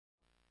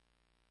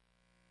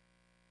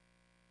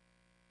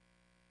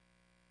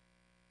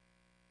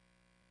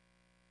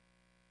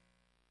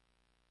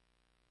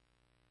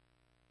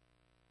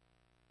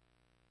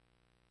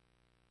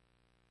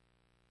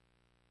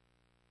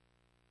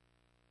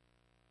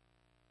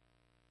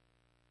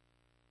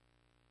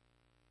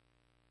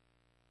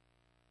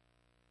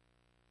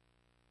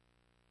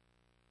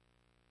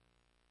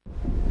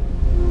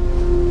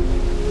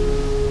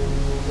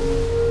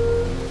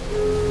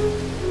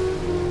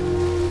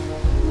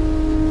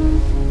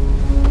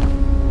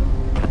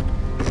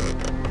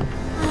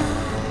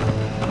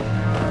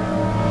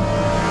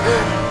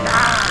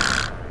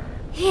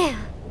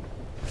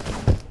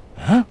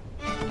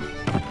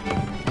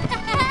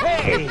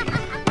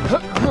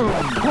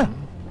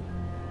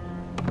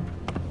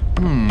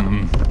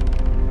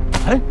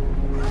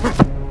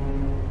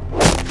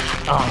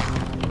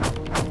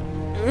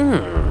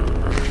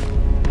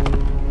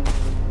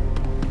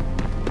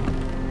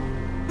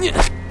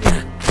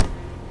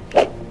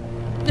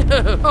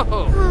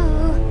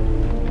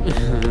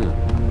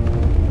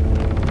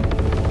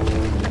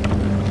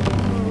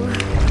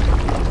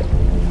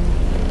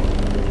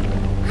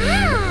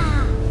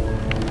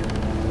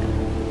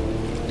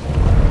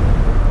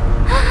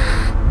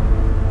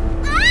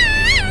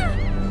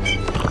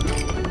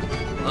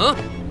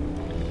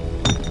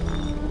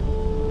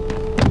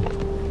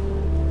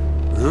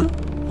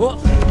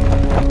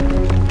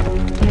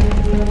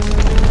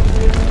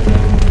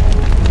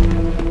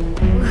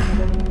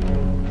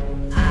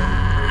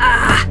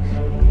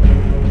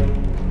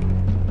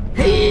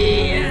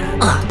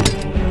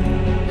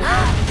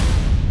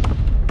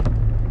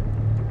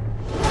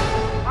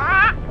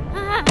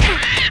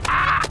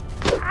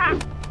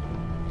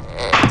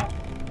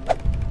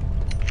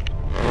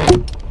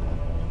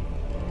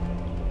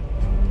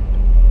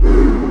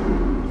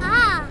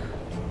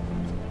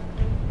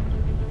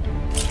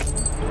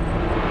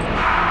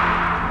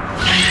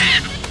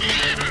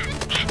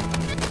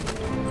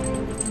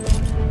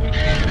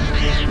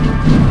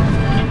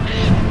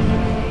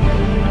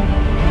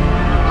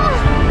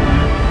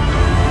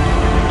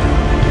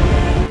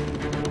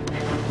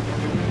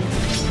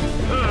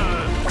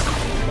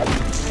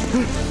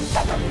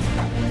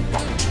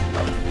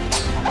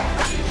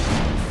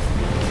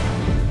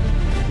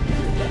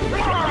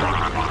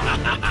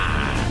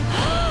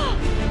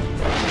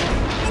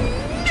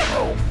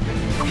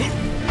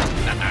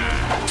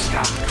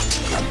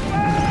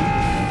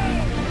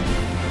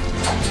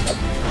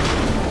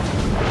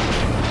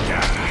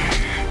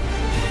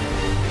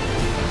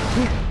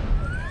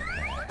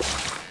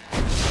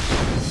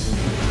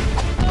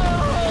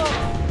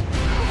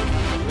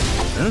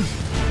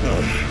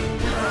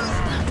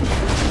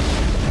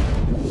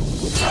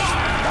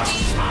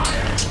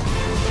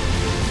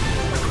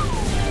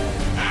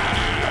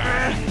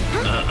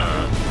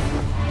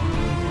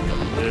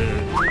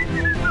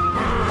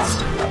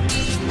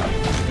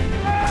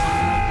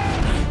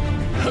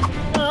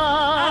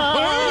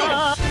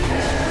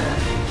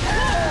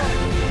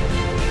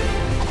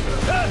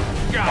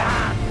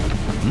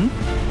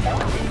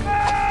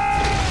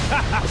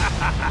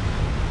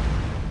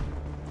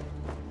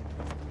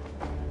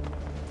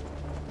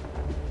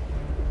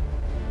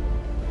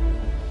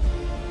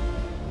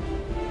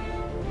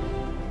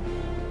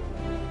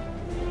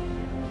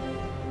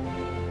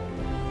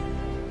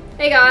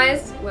Hey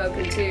guys,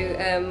 welcome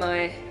to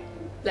my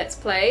Let's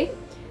Play.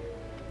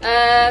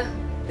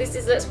 This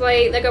is Let's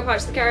Play Lego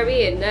Pirates of the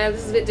Caribbean. Now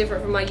this is a bit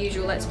different from my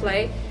usual Let's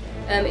Play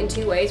in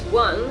two ways.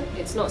 One,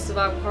 it's not a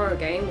survival horror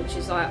game, which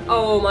is like,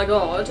 oh my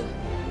god.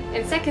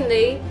 And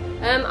secondly,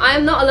 I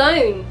am not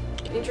alone.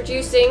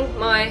 Introducing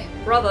my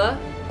brother.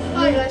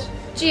 Hi guys.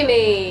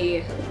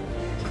 Jimmy.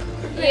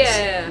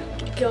 Yeah.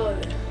 Go.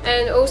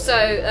 And also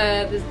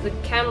there's the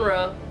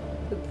camera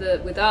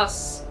with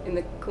us in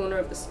the corner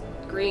of the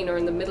screen or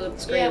in the middle of the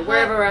screen, yeah,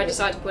 wherever I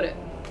decide to put it.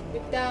 We're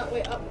down.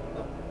 We're up.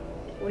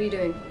 What are you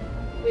doing?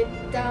 We're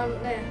down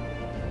there.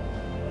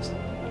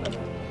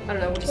 I don't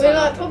know. What We're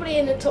like probably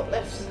in the top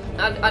left.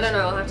 I don't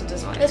know. I'll have to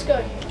decide. Let's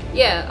go.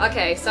 Yeah.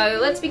 Okay. So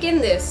let's begin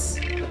this.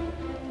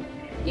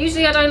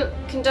 Usually I don't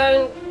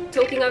condone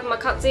talking over my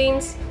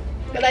cutscenes.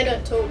 But they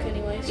don't talk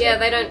anyway. So. Yeah,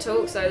 they don't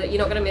talk, so that you're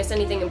not going to miss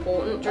anything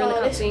important during the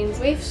cutscenes.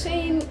 We've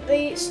seen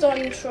the start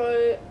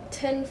intro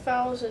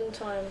 10,000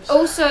 times.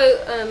 Also,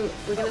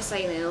 we're going to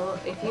say now,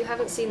 if you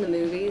haven't seen the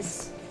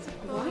movies,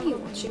 why are you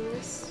watching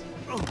this?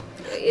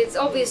 It's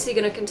obviously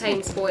going to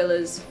contain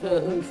spoilers for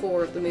all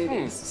four of the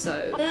movies,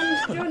 so...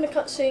 And during the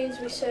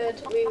cutscenes we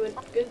said we would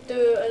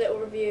do a little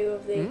review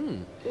of the...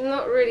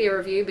 Not really a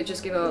review, but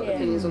just give our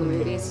opinions on the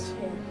movies.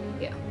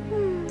 Yeah.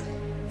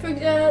 For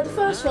the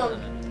first one,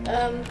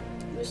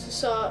 was the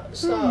start of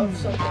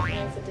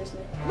something for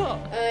Disney.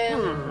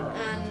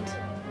 And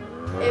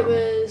it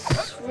was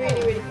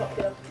really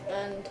popular,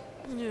 and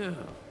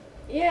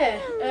yeah,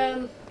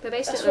 they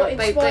based that's it what on,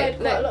 inspired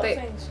quite a lot of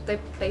things. They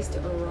based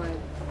it on a ride.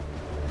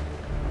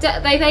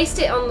 They based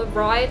it on the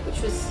ride,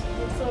 which was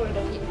In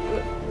Florida.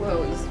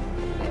 Well, it was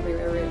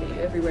everywhere really.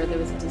 Everywhere there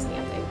was a Disney,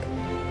 I think.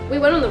 We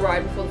went on the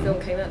ride before the film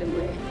came out, didn't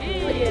we?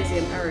 Like Disney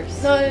in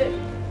Paris. No,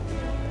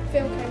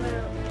 film came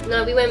out.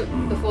 No, we went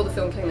before the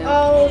film came out.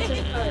 Oh,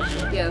 to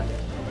Paris. Yeah.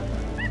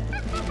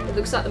 It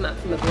looks like the map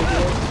from a billboard.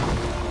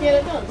 Yeah,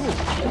 it does.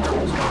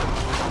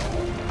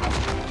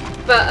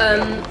 But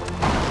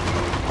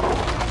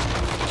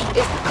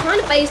it's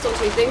kind of based on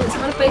two things. It's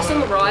kind of based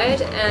on the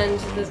ride and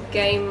the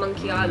game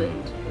Monkey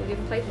Island. Have you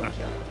ever played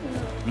Monkey Island?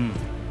 No.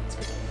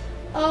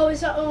 Oh,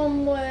 is that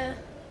one where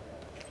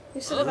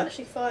instead of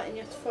actually fighting,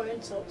 you have to throw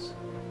insults?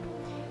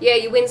 Yeah,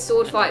 you win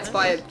sword fights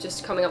by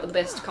just coming up with the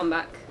best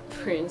comeback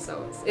for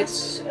insults.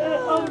 It's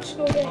old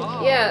school game.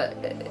 yeah,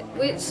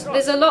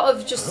 there's a lot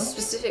of just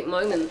specific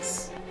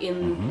moments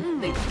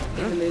in the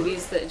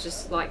movies that are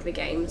just like the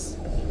games.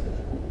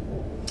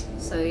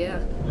 So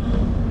yeah.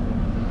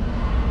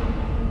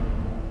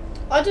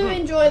 I do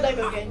enjoy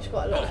Lego games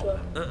quite a lot as well.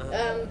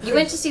 You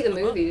went to see the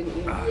movie, didn't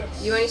you?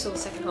 Yes. You only saw the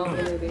second half of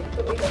the movie.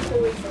 But we got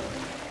 4 weeks on.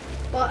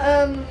 But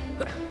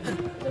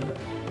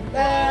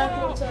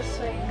what was I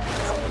saying?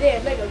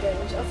 Yeah, Lego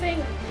games. I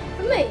think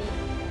for me,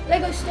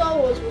 Lego Star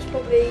Wars was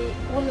probably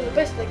one of the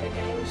best Lego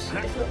games,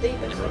 if not the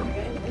best Lego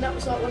game, and that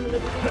was like one of the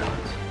beginning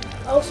ones.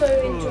 I also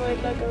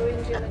enjoyed Lego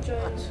Indiana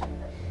Jones,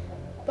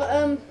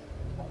 but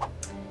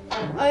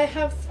I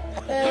have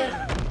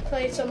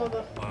played some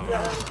other.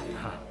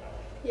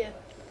 Yeah.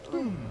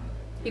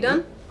 You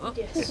done?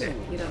 Yes.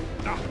 You done.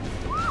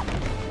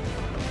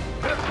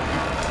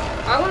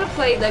 I want to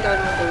play Lego Lord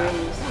of the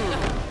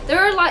Rings. There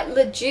are like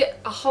legit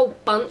a whole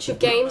bunch of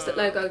games that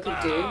Lego could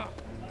do.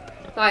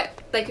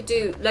 Like they could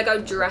do Lego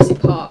Jurassic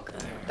Park.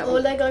 Or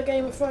Lego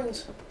Game of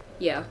Thrones.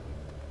 Yeah.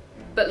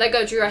 But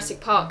Lego Jurassic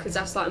Park, because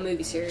that's like a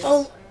movie series.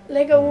 Oh,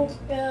 Lego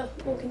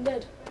Walking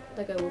Dead.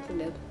 Lego Walking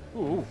Dead.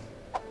 Ooh.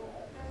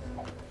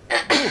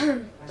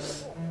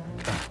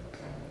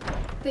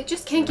 They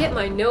just can't get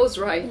my nose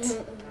right.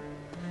 Here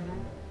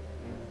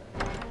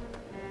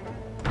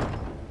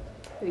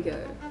we go.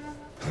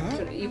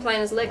 Are you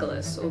playing as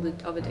Legolas or the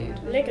other dude?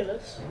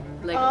 Legolas.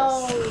 Legolas.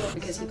 Oh, yes.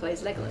 Because he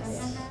plays Legolas.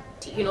 Yes.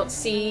 Do you not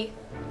see?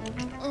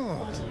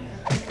 Oh,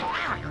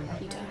 I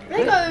You don't. do.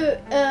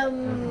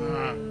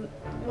 Lego,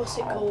 what's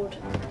it called?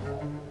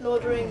 Lord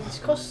of the Rings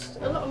costs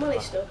a lot of money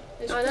still.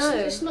 It's, I know.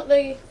 It's not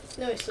the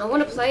newest. I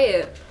want to play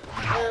it.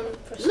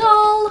 Press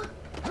LOL!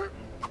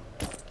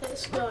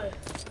 Let's go.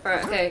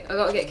 Alright, okay, I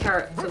gotta get a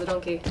carrot for the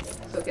donkey.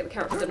 Gotta get the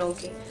carrot for the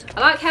donkey. I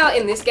like how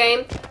in this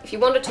game, if you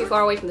wander too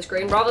far away from the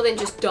screen, rather than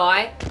just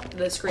die,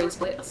 the screen I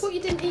splits. thought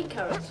you didn't eat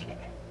carrots.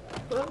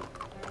 Well,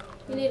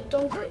 you need a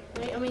donkey.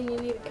 I mean, you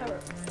need a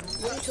carrot.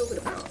 What are you talking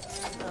about?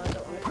 No, I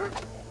don't want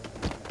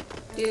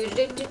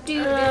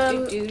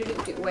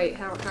it. Wait,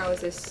 how is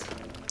this?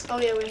 Oh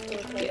yeah, we have to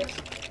play Yeah.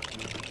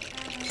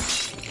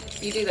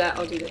 this. You do that,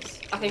 I'll do this.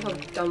 I think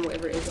I've done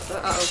whatever it is.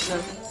 Uh-oh,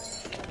 no.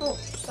 Oh,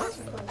 that's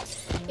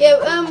fun.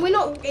 Yeah, we're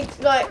not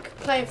like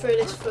playing through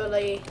this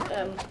fully.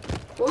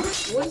 What?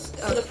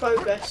 For the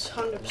progress,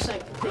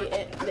 100% complete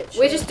it. Literally.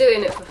 We're just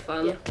doing it for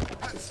fun. Yeah.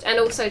 And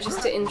also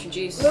just to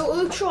introduce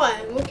We'll try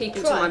and we'll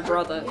people try. to my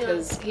brother, Yeah.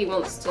 because he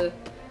wants to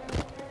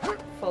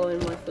follow in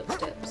my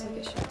footsteps, I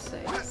guess you could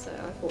say. So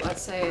I thought I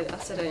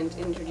said I'd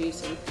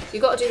introduce him. You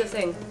got to do the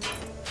thing.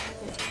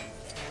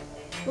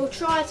 We'll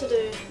try to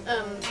do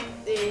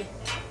the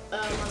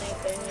money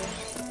thing.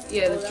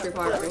 Yeah, the true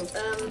pirate ring.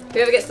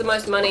 Whoever gets the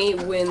most money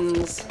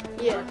wins.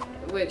 Yeah.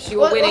 Which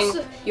you're winning.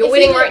 You're if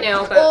winning you right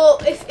now, but or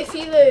if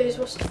you lose,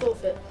 what's the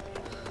forfeit?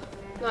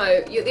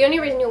 no. The only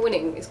reason you're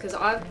winning is because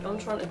I'm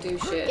trying to do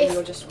shit and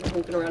you're just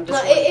walking around No,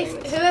 destroying if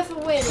things. whoever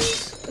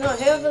wins, no,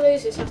 whoever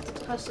loses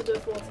has to do a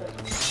forfeit.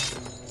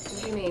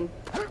 What do you mean?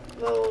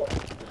 Well,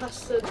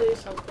 has to do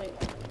something.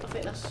 I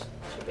think that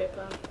should be a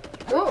plan.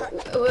 What?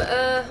 I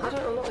don't.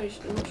 I'm not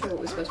sure what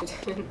we're supposed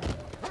to be doing.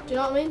 Do you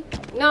know what I mean?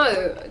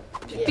 No.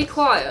 Just be Yes.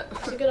 quiet.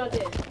 It's a good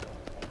idea.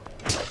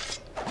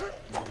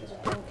 There's a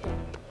donkey.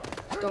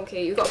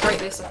 Donkey, you've got to break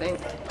this, I think.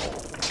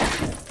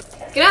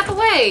 Get out the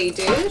way,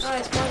 dude! Oh,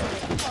 it's mine.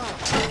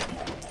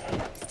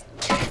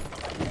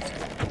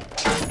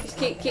 Just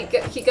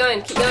keep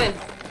going, keep going.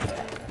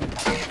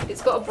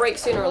 It's got to break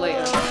sooner or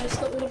later. Oh, it's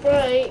not gonna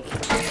break.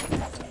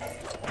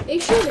 Are you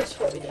sure this is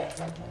what we do?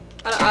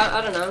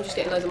 I don't know, I'm just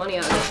getting loads of money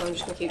out of it, so I'm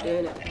just going to keep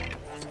doing it.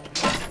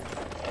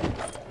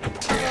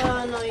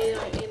 Oh no, you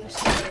don't. You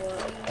understand the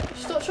work.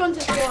 Stop trying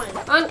to grind.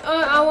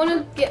 I want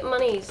to get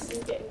monies.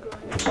 You're getting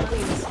grinded.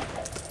 Monies.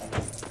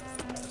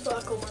 That's what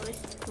I call money.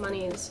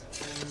 Monies.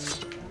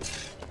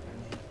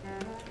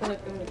 I'm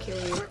going to kill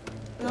you.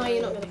 No,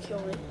 you're not gonna kill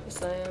me.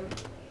 Yes, I am.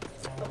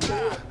 I'll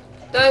kill you.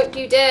 Don't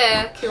you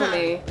dare kill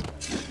me.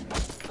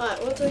 Alright,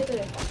 what do we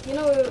do? You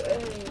know,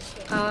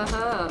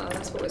 Aha,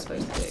 that's what we're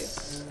supposed to do.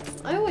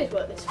 I always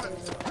work this thing.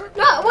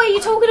 No, what are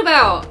you talking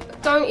about?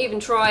 Don't even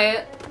try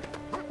it.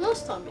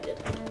 Last time we did.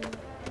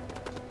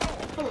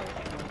 Come on.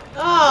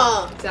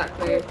 Ah!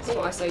 Exactly, that's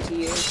what I say to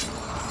you.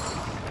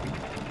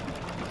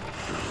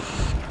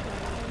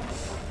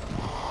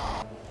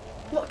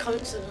 What a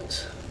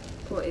coincidence.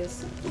 What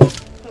is? How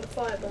the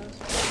fire burns.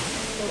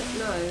 Well,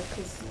 no,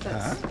 because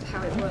that's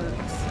how it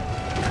works.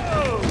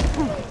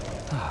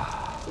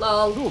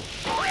 Lol.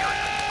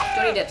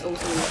 Johnny Depp's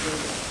also in that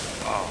movie.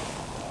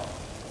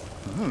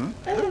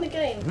 I'm in the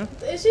game.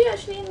 Is he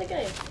actually in the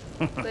game?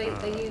 They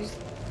use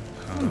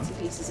bits and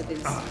pieces of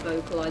his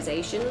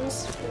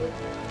vocalizations for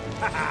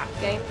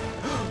the game.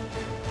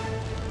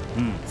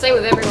 Same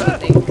with everyone, I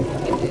think.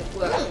 It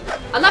works.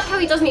 I love how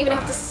he doesn't even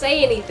have to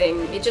say anything.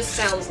 It just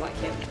sounds like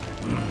him.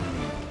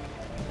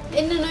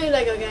 In the new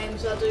Lego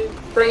games, I do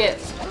Bring it.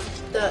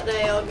 that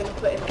they are going to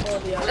put in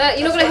audio.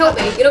 You're not going to help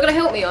me. You're not going to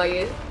help me, are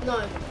you?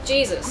 No.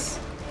 Jesus.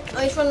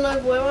 I just want to know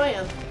where I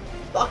am.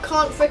 But I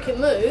can't freaking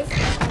move.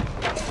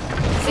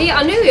 See,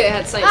 I knew it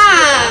had something to do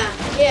with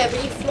Ah! Yeah,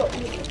 but you flopped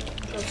me. that.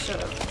 Oh,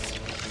 shut up.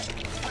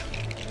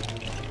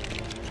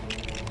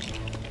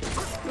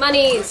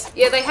 Monies.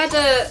 Yeah, they had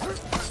a.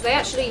 They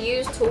actually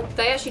used talk.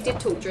 They actually did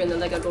talk during the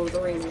Lego Lord of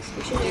the Rings.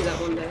 We should do that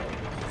one day.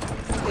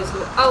 Because,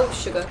 oh,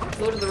 sugar.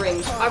 Lord of the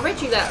Rings. I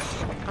read you that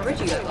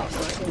last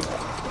night, didn't I?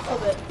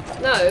 Hobbit.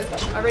 No,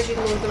 I read you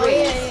the Lord of the Oh,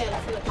 Rings. yeah.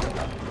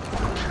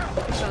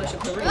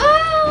 Fellowship of the Ring.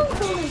 Ah, I'm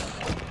falling.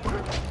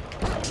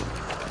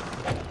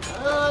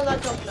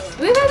 That jumping away.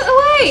 Move out of the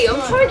way!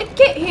 I'm trying to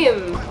get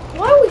him!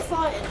 Why are we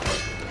fighting?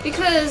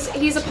 Because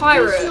he's a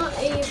pirate. He's not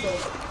evil.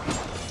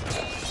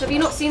 Have you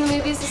not seen the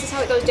movies? This is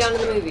how it goes down in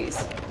the movies.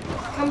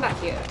 Come back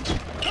here.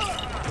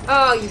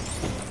 Oh, you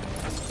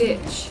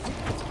bitch.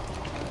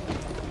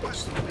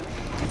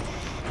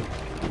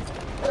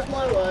 That's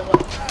my word,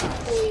 like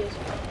 4 years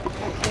ago.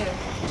 Yeah.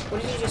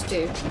 What did you just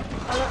do?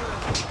 I don't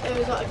know. It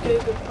was like a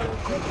Google Chrome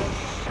thing.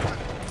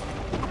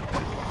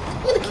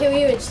 I'm gonna kill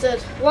you instead.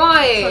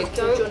 Why? Trying to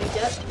kill Don't. Johnny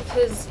Depp.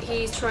 Because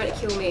he's trying to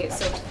kill me. It's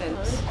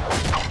self-defense.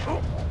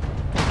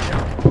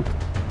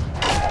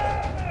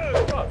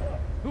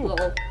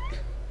 Lol.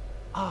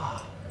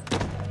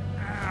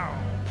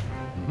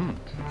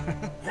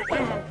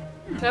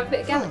 Can I have a bit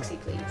of Galaxy,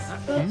 please?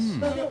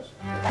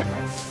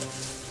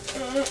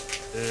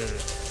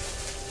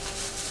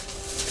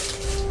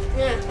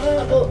 Yeah,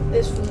 I bought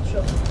this from the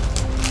shop.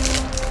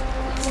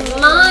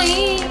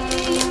 Mine!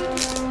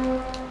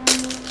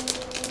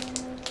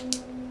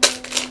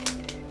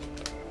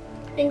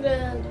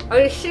 England. Are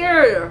you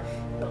serious?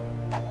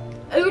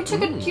 Oh, you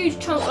took a huge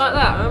chunk like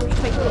that, and I'm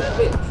just taking a little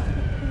bit.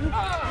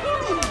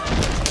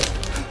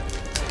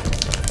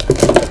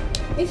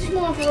 This is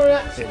more of a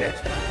relaxing.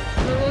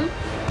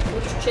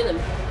 We're just chilling.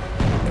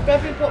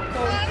 Grab your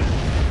popcorn.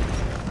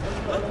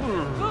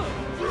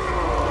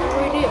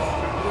 Relive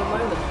your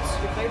moments,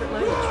 your favourite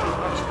moments from the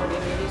Pirates of the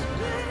Caribbean movies.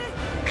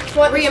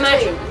 White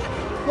Reimagine.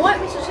 White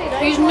Mr. T.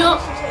 He's not.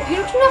 He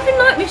looks nothing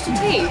like Mr.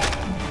 T. You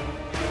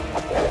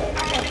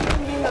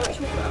know what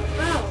you're talking about.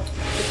 Wow.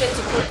 Depends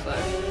on what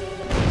though.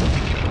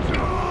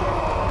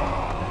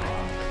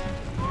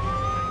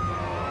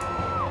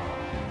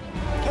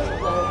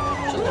 Lol.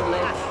 Just a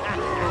ledge.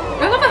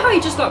 I love how he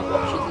just like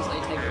watches as they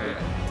take it away.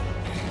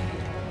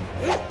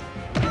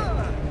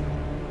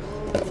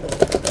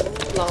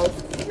 Lol.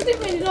 I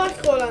didn't really like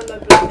Orlando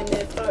Bloom in the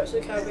Pirates of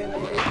the Caribbean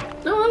movie.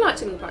 No, I liked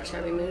him in the Pirates of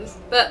the Caribbean movies,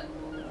 but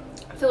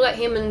I feel like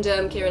him and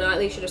Keira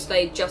Knightley should have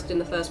stayed just in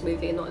the first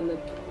movie and not in the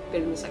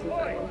been in the second and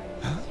third one.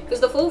 Because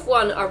the fourth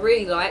one I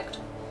really liked,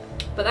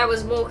 but that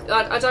was more.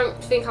 I don't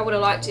think I would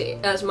have liked it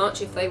as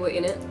much if they were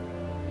in it.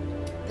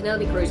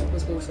 Penelope Cruz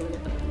was also in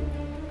it.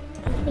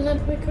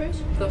 Penelope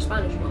Cruz? The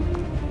Spanish one.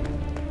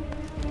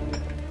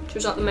 She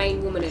was like the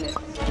main woman in it.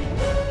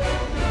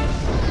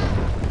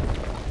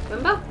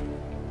 Remember?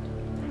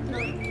 No.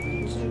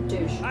 She's a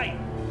douche. Hey.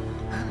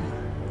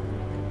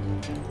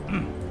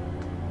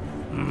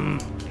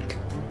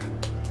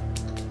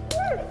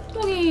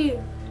 Doggy!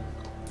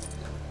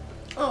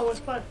 Oh, what's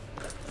fine?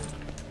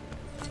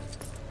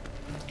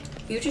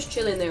 You just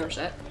chill in there a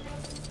sec.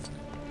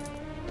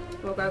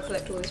 We'll go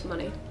collect all this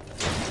money.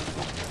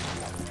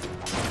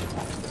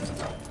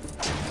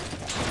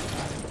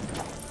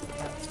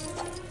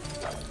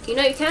 You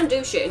know, you can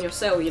do shit in your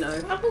cell, you know.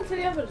 What happened to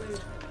the other dude?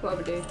 What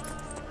other dude?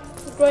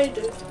 The grey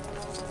dude.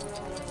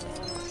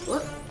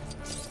 What?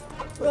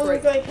 The one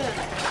with grey hair.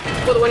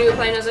 Well, the one you were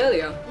playing as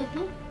earlier.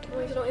 Mm-hmm.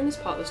 Why is he not in this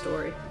part of the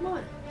story?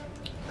 Why?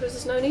 Because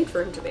there's no need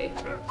for him to be.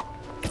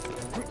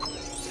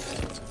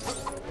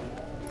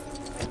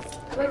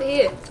 Come over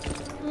here.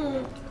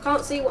 I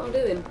can't see what I'm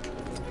doing.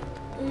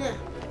 No.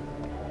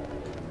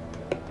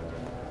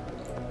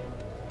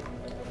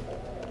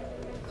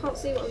 Can't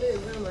see what I'm doing,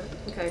 where am I?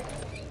 Okay.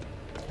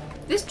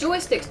 This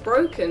joystick's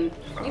broken.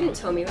 You didn't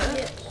tell me that.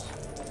 Yes.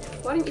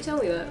 Why didn't you tell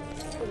me that?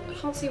 I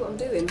can't see what I'm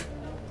doing.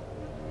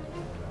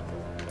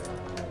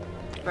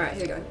 Alright,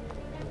 here we go.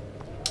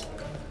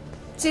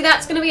 See,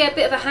 that's going to be a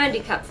bit of a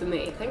handicap for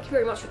me. Thank you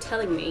very much for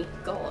telling me.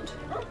 God.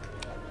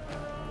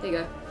 There you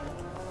go.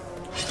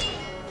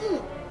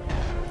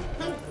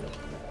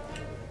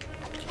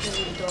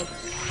 Dog.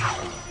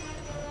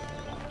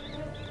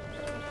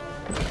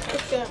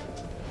 Let's go.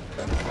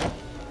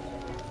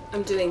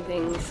 I'm doing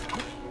things.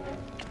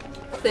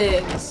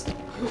 Things.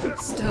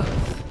 Stuff.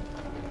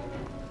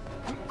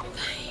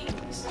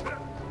 Things.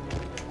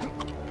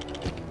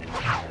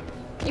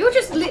 You're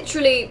just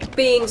literally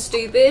being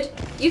stupid.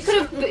 You could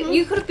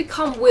have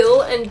become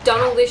Will and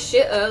done all this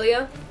shit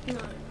earlier. No.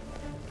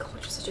 God,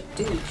 you're such a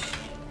douche.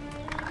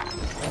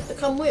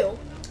 Become Will?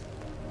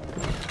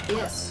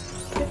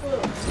 Yes. Who's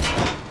Will?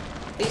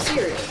 Are you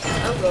serious?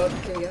 Oh god,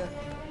 here we go.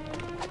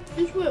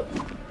 Who's Will?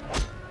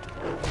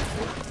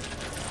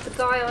 The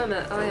guy I am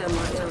right now.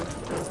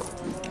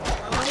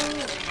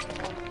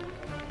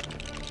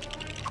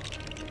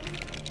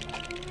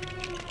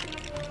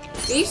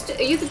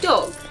 Are you the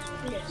dog?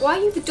 Yes. Why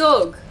are you the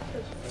dog?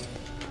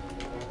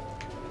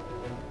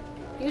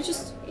 You're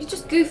just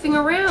goofing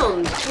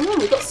around. Come on,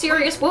 we've got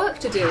serious work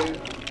to do.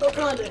 What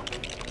can I do?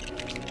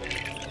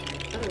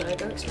 I don't know,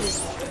 go experience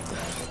it.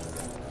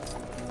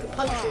 Could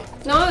punch you.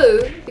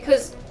 No,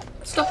 because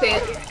stop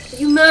it.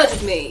 You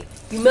murdered me.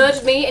 You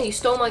murdered me and you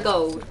stole my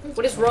gold.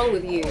 What is wrong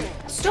with you?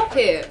 Stop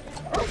it.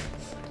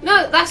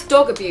 No, that's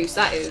dog abuse,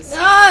 that is.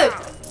 No!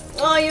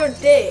 Oh, you're a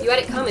dick. You had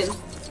it coming.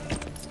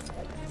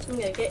 I'm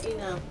gonna get you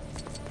now.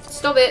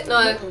 Stop it.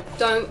 No,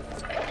 don't.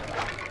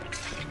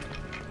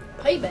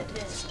 Pay bed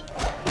here.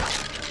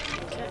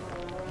 Okay.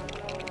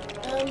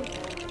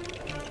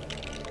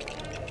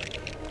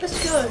 Let's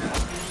go.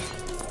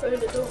 Through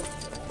the door.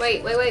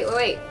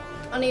 Wait.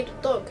 I need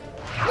a dog.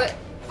 Wait.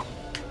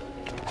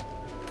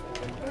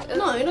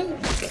 No,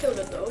 don't kill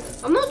the dog.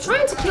 I'm not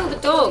trying to kill the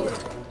dog.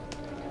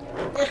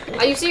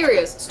 Are you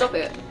serious? Stop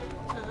it.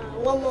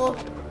 One more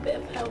bit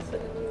of health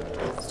and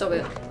then Stop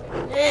it.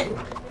 eh.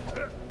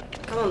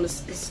 Come on,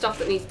 there's stuff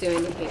that needs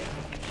doing in here.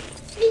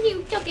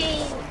 You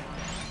doggy.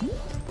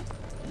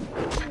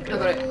 I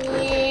got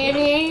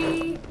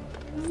it.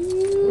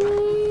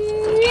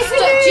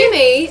 Stop,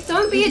 Jimmy!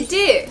 Don't be a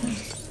dick!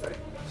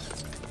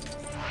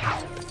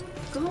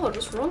 God,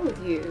 what's wrong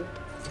with you?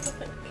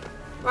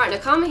 Right, now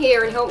come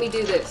here and help me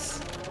do this.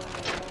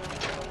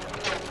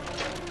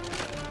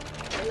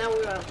 And now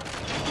we're out.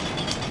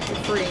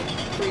 We're free.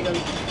 Freedom.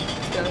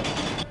 Let's go.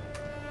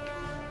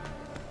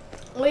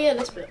 Oh yeah,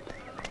 this bit.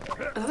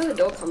 I hope the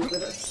dog comes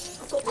with us.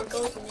 I've got my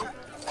goals on you.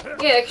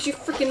 Yeah, because you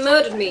freaking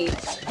murdered me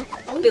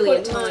I'm a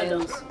billion gonna call it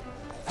murder. times.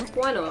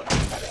 Why not?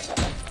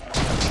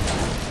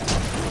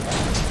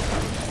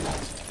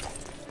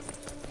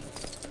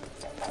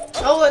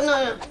 Oh wait,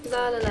 no.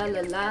 La la la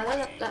la la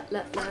la la la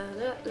la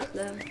la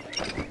la.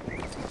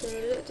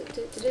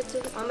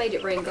 I made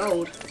it rain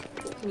gold.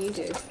 What can you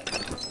do?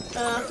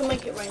 I can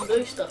make it rain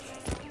blue stuff.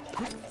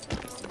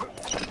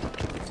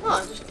 Oh,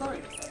 I just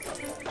climbed.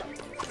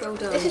 Well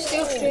done. This is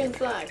the Austrian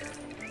flag.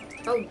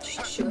 Oh,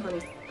 sugar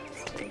honey.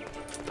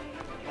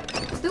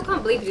 Still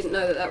can't believe you didn't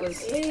know that that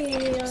was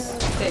Yeah.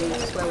 thing,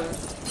 swear word.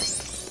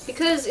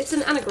 Because it's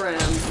an anagram. I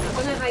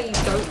don't know how you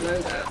don't know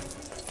that.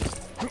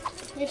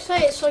 You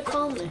say it so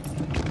calmly.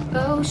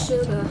 Oh,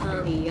 sugar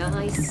honey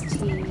iced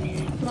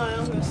tea. No,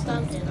 I'm gonna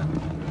stand here now.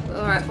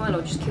 Alright, fine,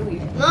 I'll just kill you.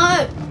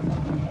 No!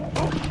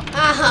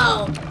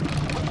 Ow!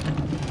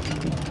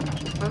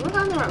 I'm not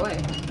going the right way.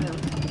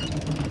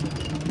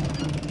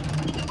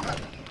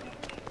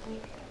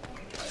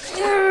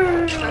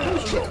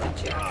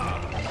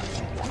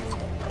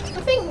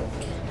 I think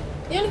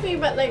the only thing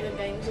about Lego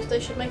games is they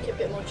should make it a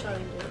bit more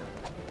challenging.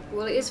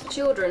 Well, it is for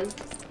children.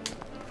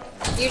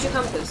 Use your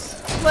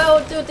compass.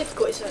 Well, do a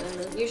difficulty setting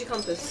then. Use your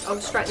compass. I'll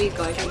distract these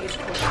guys. You use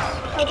your compass.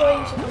 How do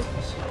I use a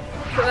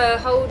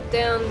compass? Hold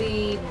down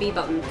the B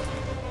button.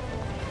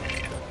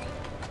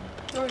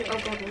 Oh, Oh god,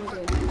 what am I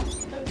doing?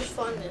 Let me just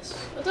find this.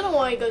 I don't know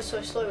why he goes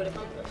so slow with a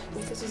compass.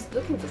 Because he's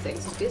looking for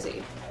things. He's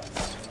busy.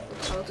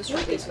 I'll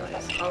distract these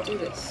guys. I'll do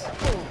this.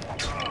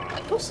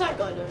 What's that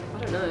guy doing? I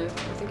don't know. I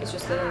think it's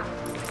just there.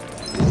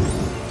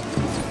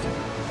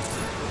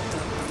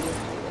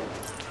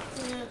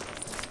 Yeah.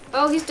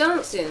 Oh, he's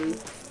dancing.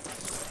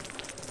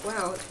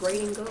 Wow, it's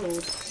raining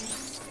gold.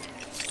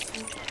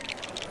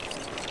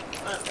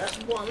 That's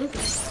 1 out of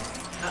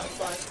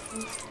 5.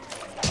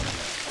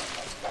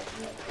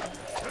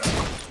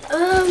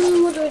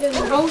 What do we do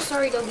now? Oh,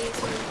 sorry, doggy.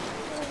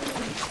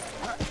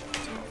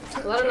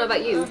 Well, I don't know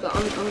about you, but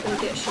I'm gonna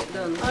get shit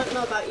done. I don't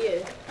know about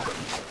you.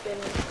 It's been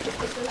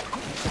 52.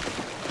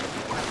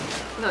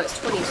 No, it's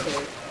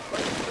 22.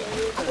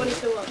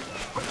 22 up.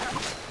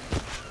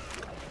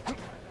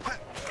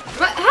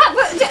 But,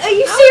 are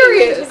you How serious? are you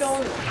meant to go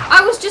on there?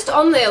 I was just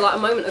on there like a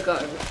moment ago.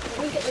 Let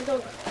me get the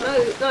dog. No,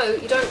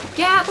 you don't.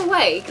 Get out of the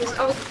way, because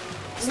I was.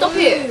 Stop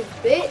Move, it!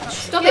 bitch!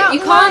 Stop Get it! out You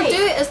the can't way.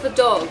 do it as the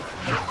dog.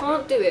 You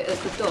can't do it as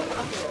the dog.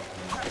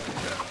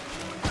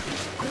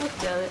 God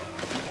damn it.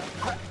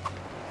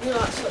 You're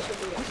like such a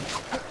bitch.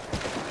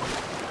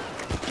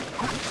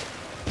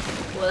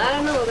 Well, I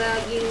don't know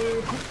about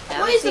you.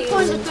 What is the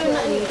point of doing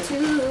that anyway?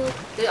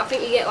 I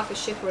think you get like a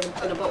ship or in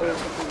a bottle or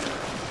something.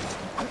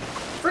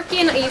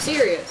 Freaking, are you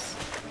serious?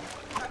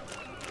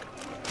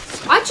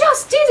 I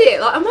just did it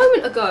like a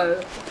moment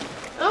ago.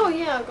 Oh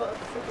yeah, I got a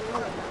freaking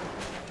one.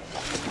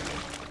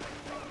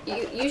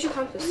 Use your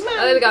compass. Oh,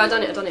 there we go. I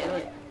done it.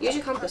 Use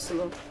your compass some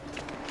more.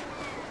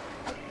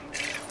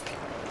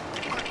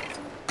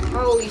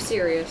 Oh, are you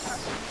serious?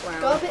 Wow.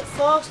 Go a bit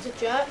faster,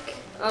 Jack.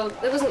 Oh,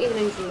 there wasn't even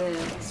anything there.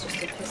 It's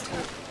just a piss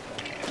tank.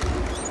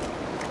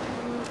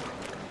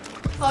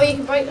 Oh, you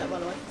can break that, by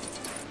the way.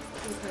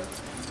 Okay.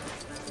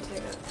 I'll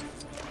take that.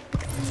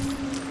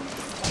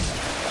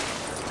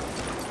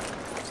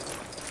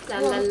 La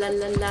la la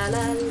la la la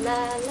la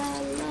la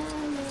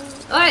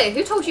la. Hey,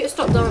 who told you to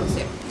stop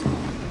dancing?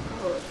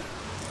 God.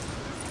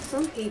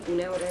 Some people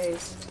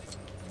nowadays.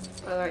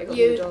 Alright, got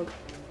You. a dog.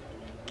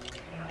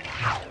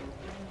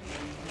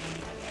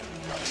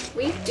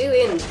 What are you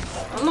doing?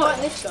 I'm not.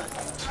 Right, this guy.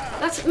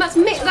 That's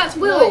me. That's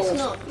Will. No, it's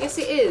not. Yes,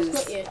 it is. It's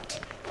not you.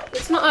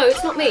 It's not. Oh,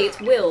 it's not me. It's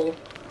Will. You're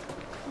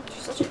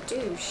such a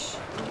douche.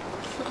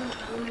 I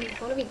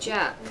want to be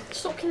Jack.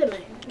 Stop killing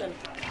me, then.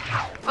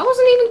 I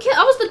wasn't even kidding.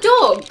 I was the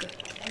dog.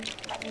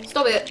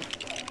 Stop it.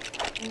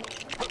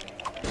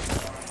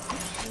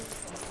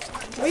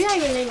 We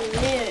ain't even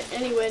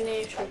anywhere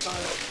near True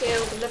Pilot. Yeah,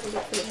 well, the level's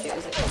not finished yet,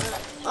 is it?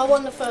 I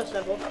won the first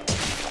level. I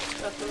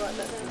have to write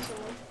that down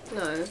somewhere.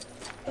 No.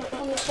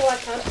 On the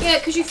iPad. Yeah,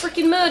 because you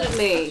freaking murdered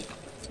me.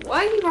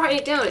 Why are you writing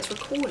it down? It's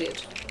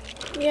recorded.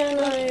 Yeah,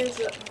 no, it's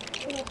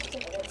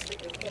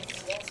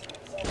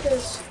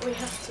because we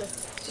have to.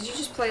 Did you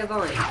just play a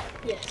vine?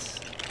 Yes.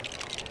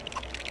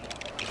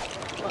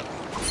 What?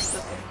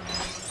 Okay.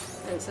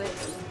 I didn't say it.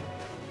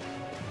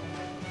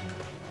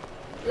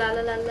 La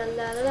la la la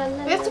la la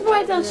la. We have to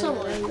write down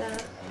somewhere.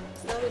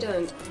 No, we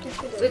don't.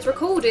 Yes, we do. It's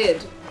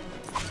recorded.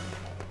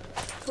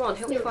 Come on,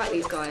 help me fight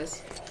these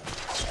guys.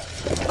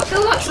 I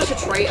feel like such a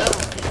traitor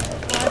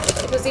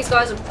because these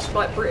guys are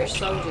like British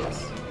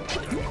soldiers.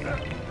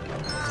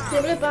 Yeah,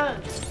 but they're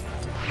bad.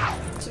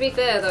 To be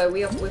fair though,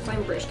 we're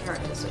playing British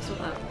characters, so it's not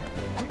that.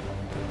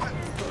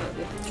 It's not like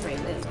we've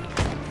trained them.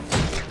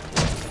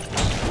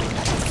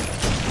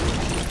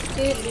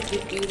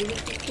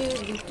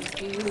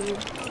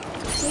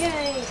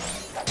 Yay!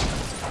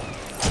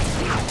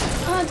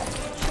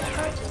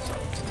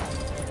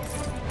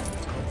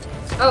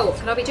 Oh,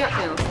 can I be Jack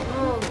now?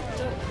 Oh,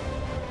 don't.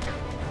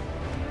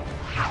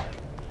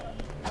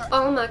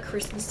 All my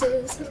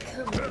Christmases have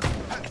come.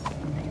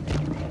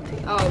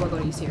 Oh my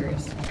god, are you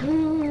serious?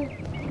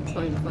 It's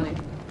not even funny.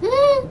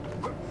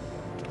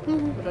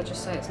 What did I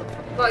just say? It's not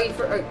funny. Well, you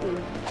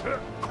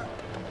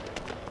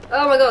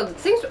oh my god,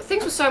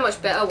 things were so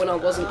much better when I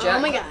wasn't Jack.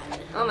 Oh my god.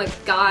 Oh my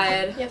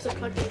god. You have to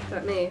plug it. Is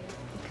that me?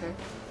 Okay.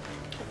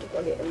 Have to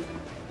plug it in.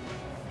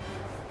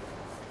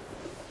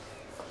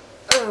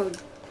 Oh,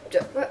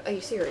 what? Are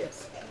you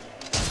serious?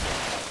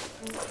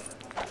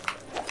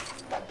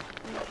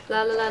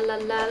 La la la la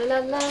la la la la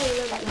la.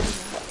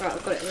 Right,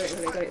 I've got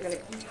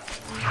it.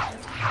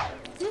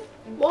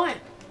 Why?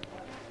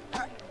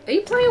 Are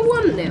you playing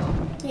one now?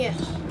 Yes.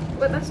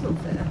 But that's not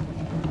fair.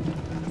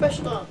 Fresh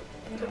start.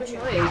 I'm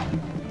trying.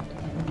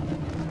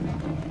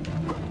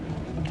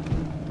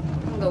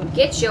 I'm gonna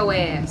get your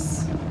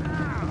ass.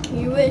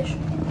 You wish.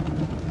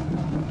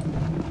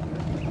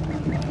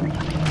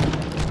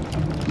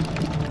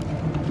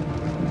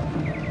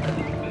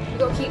 You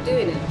gotta keep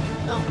doing it.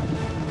 Oh.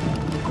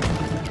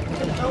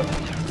 Oh.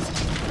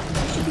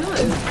 You should know.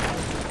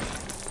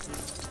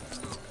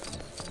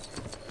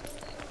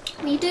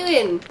 What are you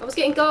doing? I was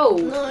getting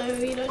gold. No,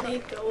 you don't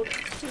need gold.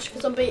 Just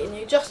because I'm beating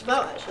you. Just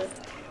about, actually.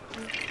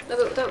 No,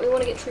 but don't we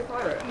want to get True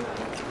Pirate? No.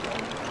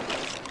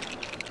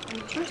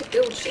 I'm trying to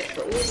build shit,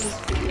 but all these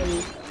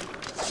freaking...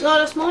 No,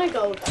 that's my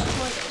gold. That's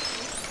my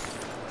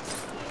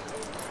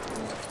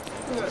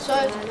gold. Right, so,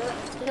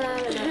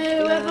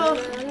 whoever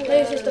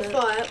loses the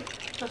fight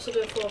has to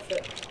do a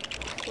forfeit.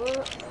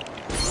 What?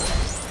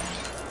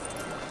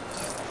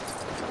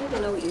 I don't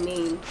even know what you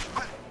mean.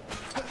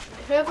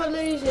 Whoever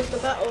loses the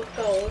battle of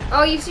gold... Oh,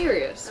 are you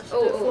serious? has to do a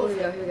Oh, here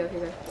we forfeit. go.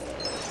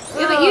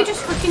 Yeah, but you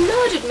just fucking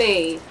murdered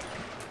me!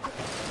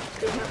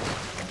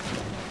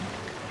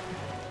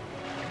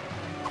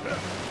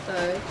 No,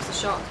 because the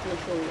shark's gonna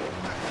kill you.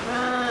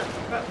 Crap.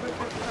 I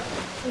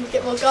need to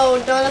get more gold.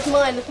 No, that's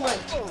mine.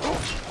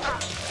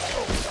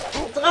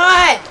 Die!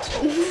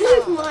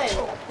 That's mine.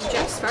 I'm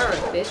Jack Sparrow,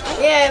 bitch.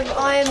 Yeah, but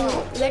I'm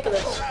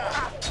Legolas.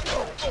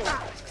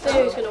 So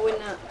who's gonna win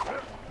that?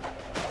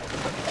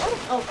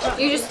 Oh crap.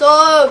 You just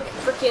dog!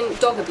 freaking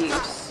dog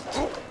abuse.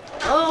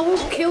 Oh, I will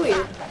kill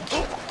you.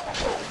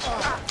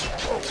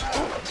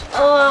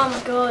 Oh my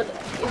god.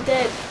 You're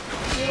dead.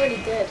 You're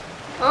already dead.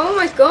 Oh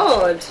my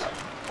god.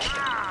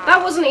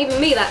 That wasn't even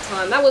me that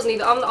time. That wasn't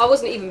even. I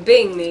wasn't even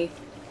being me.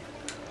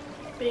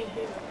 Being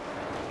who?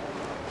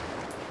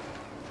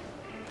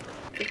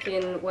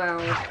 Freaking wow.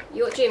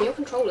 Jim, your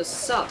controllers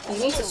suck. You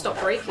need to stop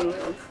breaking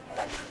them.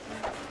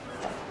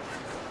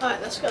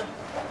 Alright, let's go.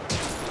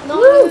 No!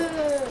 Woo!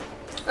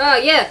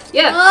 Yeah.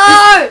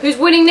 No! Who's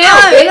winning now, No,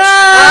 bitch?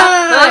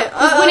 no!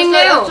 Who's winning I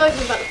now? was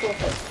joking about the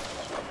forfeit.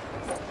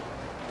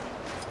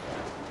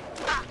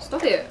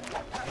 Stop it.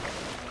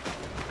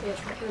 Yeah,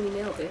 try killing me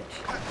now, bitch.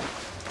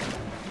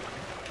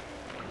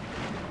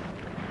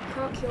 You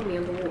can't kill me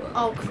underwater.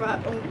 Oh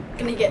crap, I'm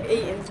gonna get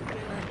eaten.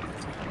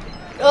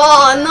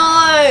 Oh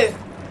no!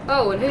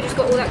 Oh, and who just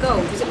got all that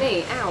gold? Was it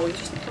me? Ow, you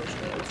just punched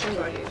me. I'm sorry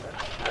about you.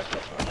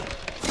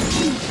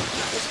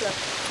 Let's go.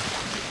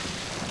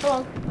 Come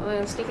on. Oh,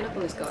 I'm sneaking up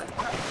on this guy.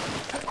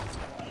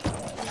 I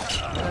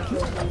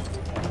killed him.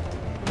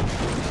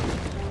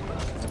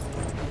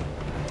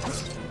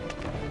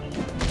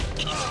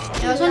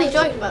 Yeah, I was only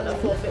joking about the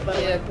forfeit, by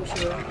the Yeah, way. of course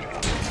you were.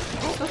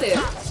 Stop it.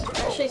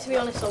 Actually, to be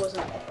honest, I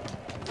wasn't.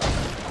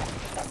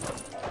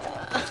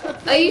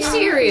 Are you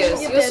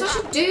serious? You're dead. such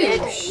a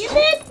douche. You're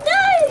dead! No!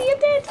 You're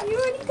dead! You're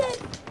already dead!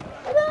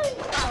 No!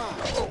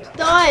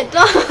 Die!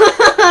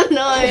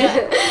 No!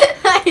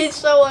 That is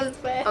so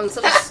unfair. I'm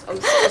such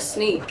a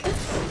sneak.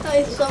 That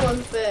is so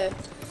unfair.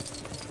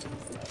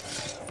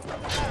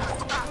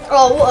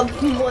 Oh, what a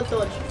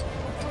dodge.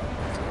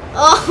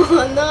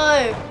 Oh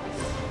no!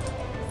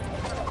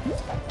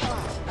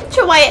 Get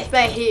your way, it's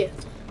back here.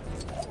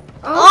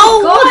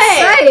 Oh, for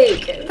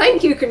God's sake!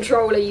 Thank you,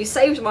 controller. You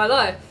saved my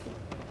life.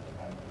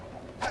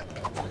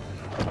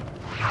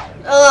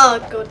 Oh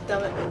god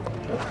damn it.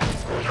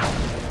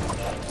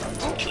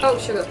 Oh,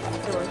 sugar.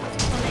 Come on.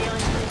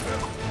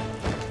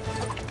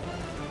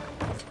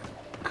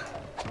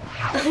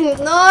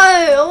 No,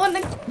 I want the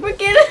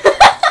freaking.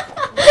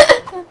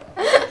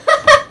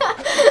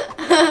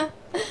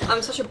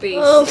 I'm such a beast.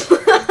 Oh.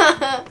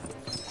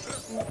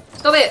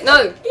 Stop it!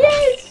 No!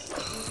 Yes!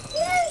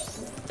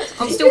 Yes!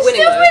 I'm still You're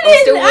winning still though. winning. I'm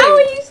still winning. How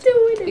are you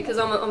still winning?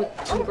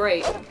 because I'm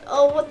great.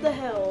 Oh, what the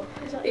hell?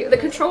 The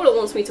controller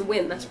wants me to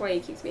win. That's why he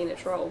keeps being a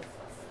troll.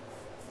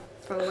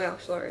 Oh wow,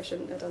 sorry, I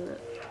shouldn't have done that.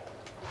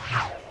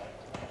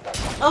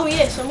 Oh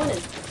yes, I'm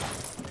winning.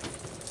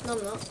 No,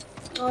 I'm not.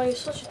 Oh, you're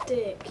such a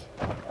dick.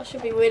 I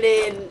should be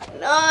winning.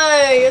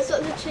 No, you're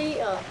such a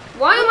cheater.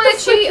 Why am I a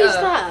cheater? What is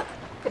that?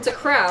 It's a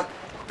crab.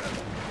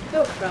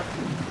 You're a crab.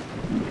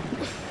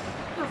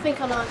 I think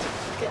I know how to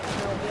get the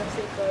hell. We have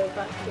to go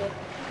back here.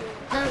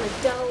 I'm a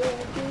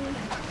doggy.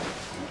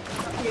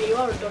 Yeah, you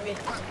are a doggy.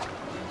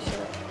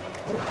 Shut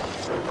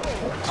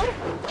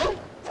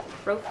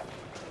Bro.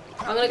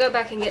 I'm gonna go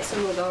back and get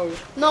some more gold.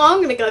 No,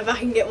 I'm gonna go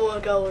back and get more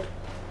gold.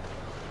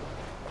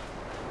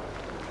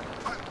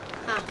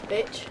 Ah,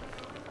 bitch.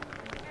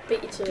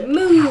 Beat you to it.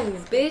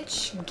 Move,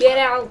 bitch! Get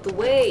out the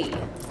way!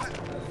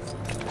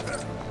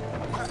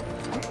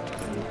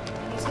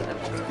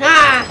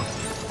 Ah!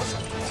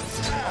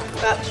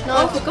 No.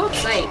 Oh, for God's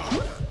sake.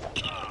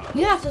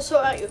 You have to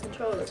sort out your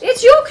controllers.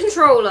 It's your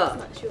controller!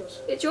 That's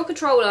yours. It's your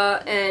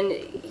controller, and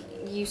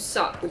you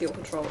suck with your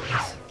controllers.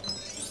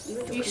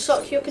 You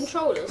suck your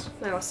controllers?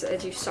 No, I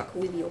said you suck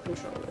with your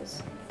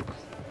controllers.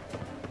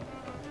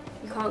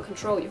 You can't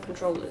control your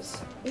controllers.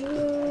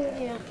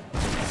 Yeah.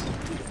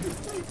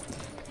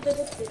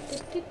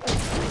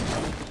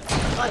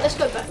 Right, let's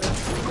go back now.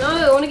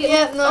 No, I want to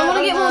get more. I want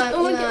to get more. I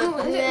want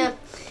to get more.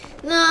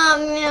 No.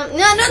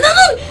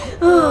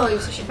 Oh, you're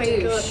such a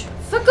douche. God.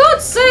 For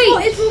God's sake!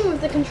 What is wrong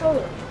with the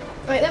controller?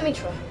 Right, let me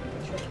try.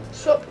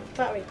 Swap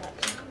battery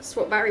packs.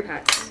 Swap battery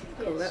packs.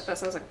 Cool, Yes. that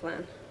sounds like a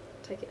plan.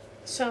 Take it.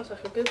 Sounds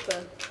like a good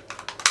plan.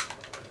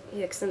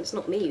 Yeah, because then it's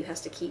not me who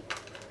has to keep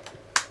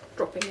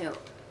dropping out.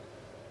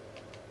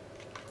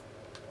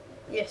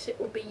 Yes, it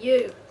will be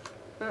you.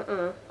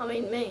 Uh-uh. I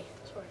mean me.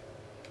 Sorry.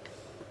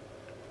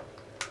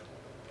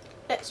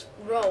 Let's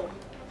roll.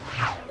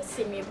 Let's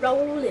see me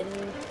rolling.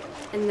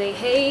 And they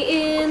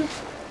hating,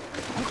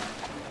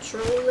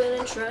 trolling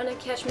and trying to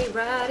catch me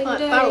riding Right,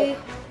 day. barrel.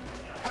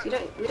 We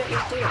don't need to do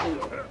that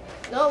anymore.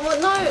 No, what?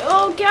 No!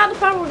 Oh, get out of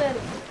the barrel then.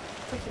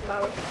 Freaking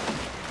barrel.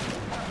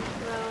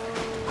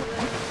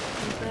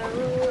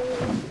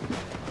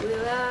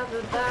 We'll have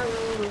a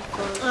barrel of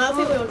fun. I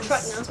think we're on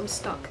track now. I'm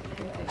stuck.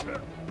 Okay.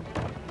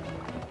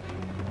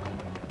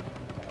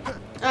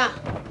 Ah.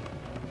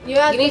 You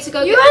need to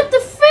go You get had the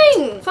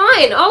thing!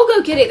 Fine, I'll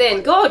go get it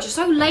then. God, you're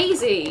so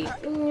lazy.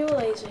 You're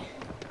lazy.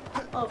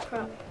 Oh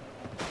crap.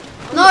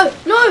 No!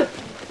 No!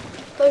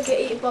 Don't get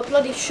eaten by a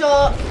bloody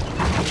shark.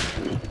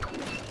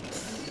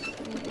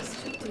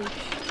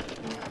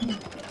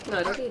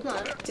 No, don't he?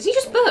 No. Did he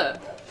just burp?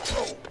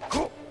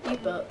 You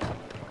burp.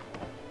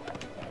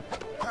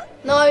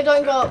 No,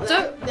 don't go up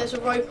there. Don't. There's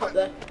a rope up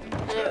there.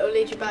 And it will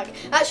lead you back.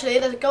 Actually,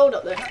 there's a gold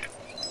up there.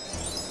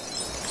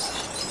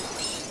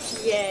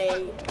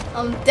 Yay.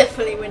 I'm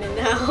definitely winning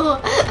now.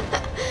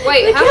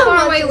 Wait, Look how far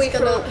much away are we it's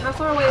from gonna-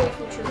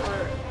 True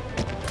Pirate?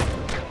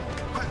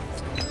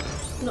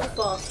 Not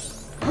far.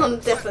 I'm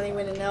definitely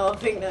winning now, I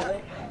think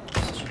that.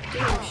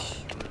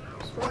 Douche.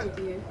 What's wrong with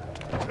you?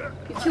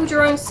 You killed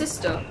your own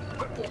sister.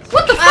 Yes.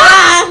 What the fuck?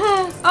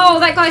 Ah! Oh,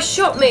 that guy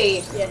shot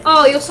me. Yeah.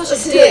 Oh, you're such a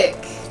dick.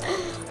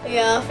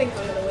 Yeah, I think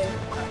I'm gonna win.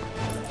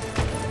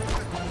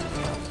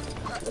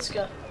 Let's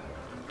go.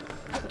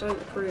 I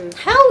don't approve.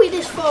 How are we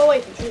this far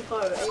away from True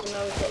Pirate, even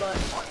though we've got like...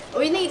 Oh,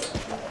 we need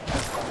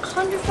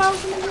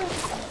 100,000 in there? I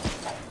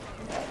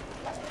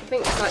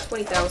think it's like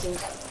 20,000.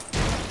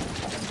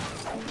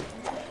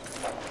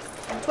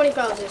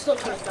 20,000, it's not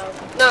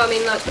 20,000. No, I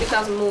mean like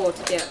 20,000 more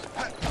to get.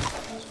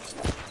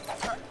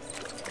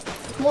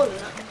 More than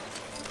that.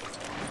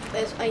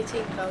 There's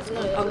 18,000.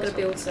 No, I'm gonna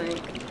build something.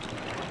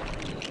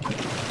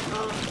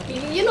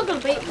 You're not gonna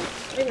beat me.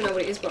 I don't even know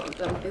what it is, but I'm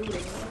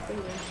building.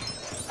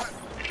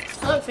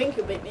 I don't think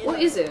you'll beat me. What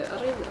is it? I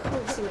can't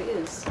even see what it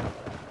is.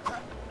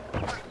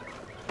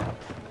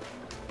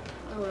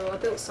 Oh well, I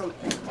built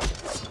something.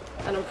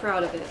 And I'm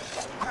proud of it.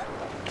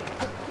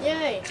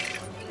 Yay.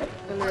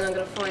 And then I'm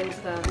gonna find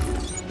that.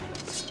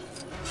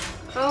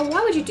 Oh,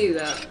 why would you do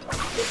that?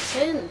 It's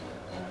 10.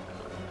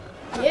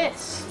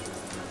 Yes.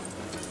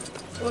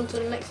 On to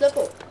the next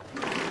level.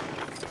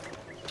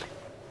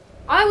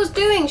 I was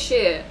doing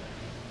shit!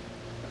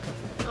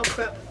 Oh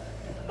crap.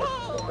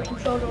 Put the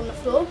controller on the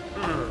floor.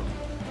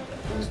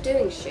 I was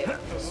doing shit.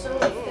 It's so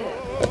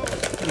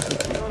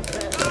unfair. Not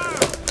fair.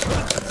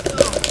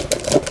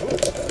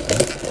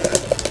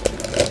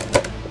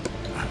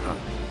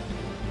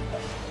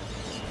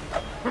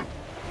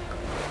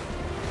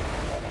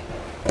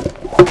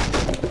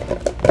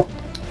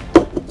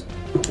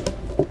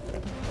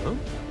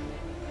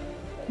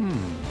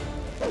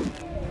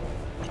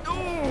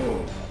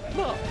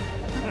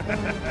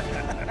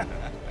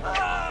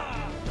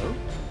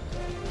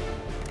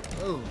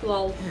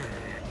 Lol.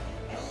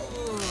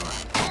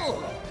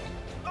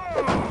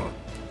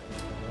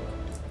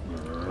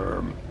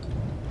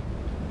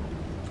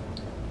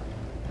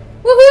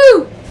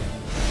 Woohoo!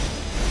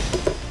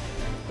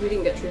 We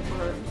didn't get True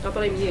Pirate. I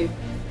blame you.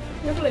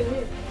 You're blaming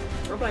you.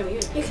 I blame you.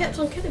 You kept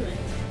on killing me.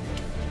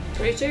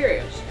 Are you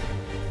serious?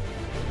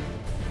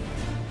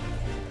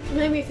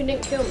 Maybe if you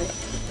didn't kill me.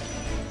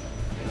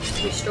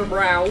 Mr.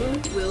 Brown,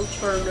 Will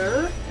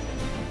Turner,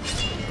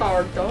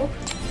 Guard Dog,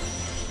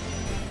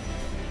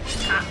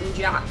 Captain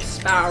Jack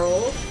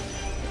Sparrow.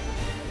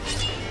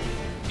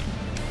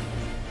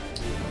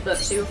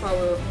 Let's see if I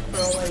will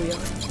throw away we are.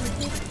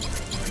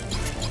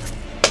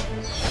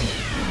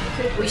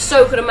 We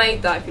so could have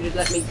made that if you'd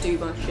let me do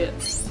my shit.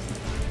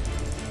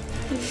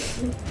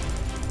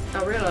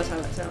 I realise how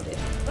that sounded.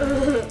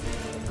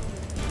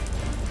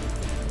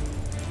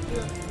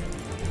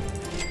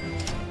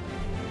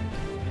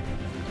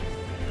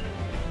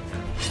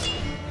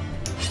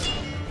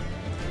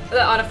 Look,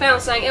 I'd have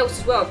found something else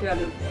as well if you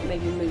hadn't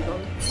made me move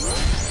on.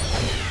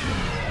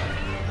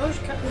 I was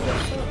Captain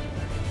Jack Sparrow.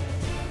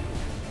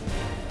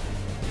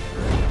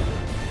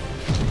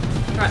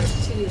 Right, let's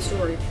continue the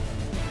story.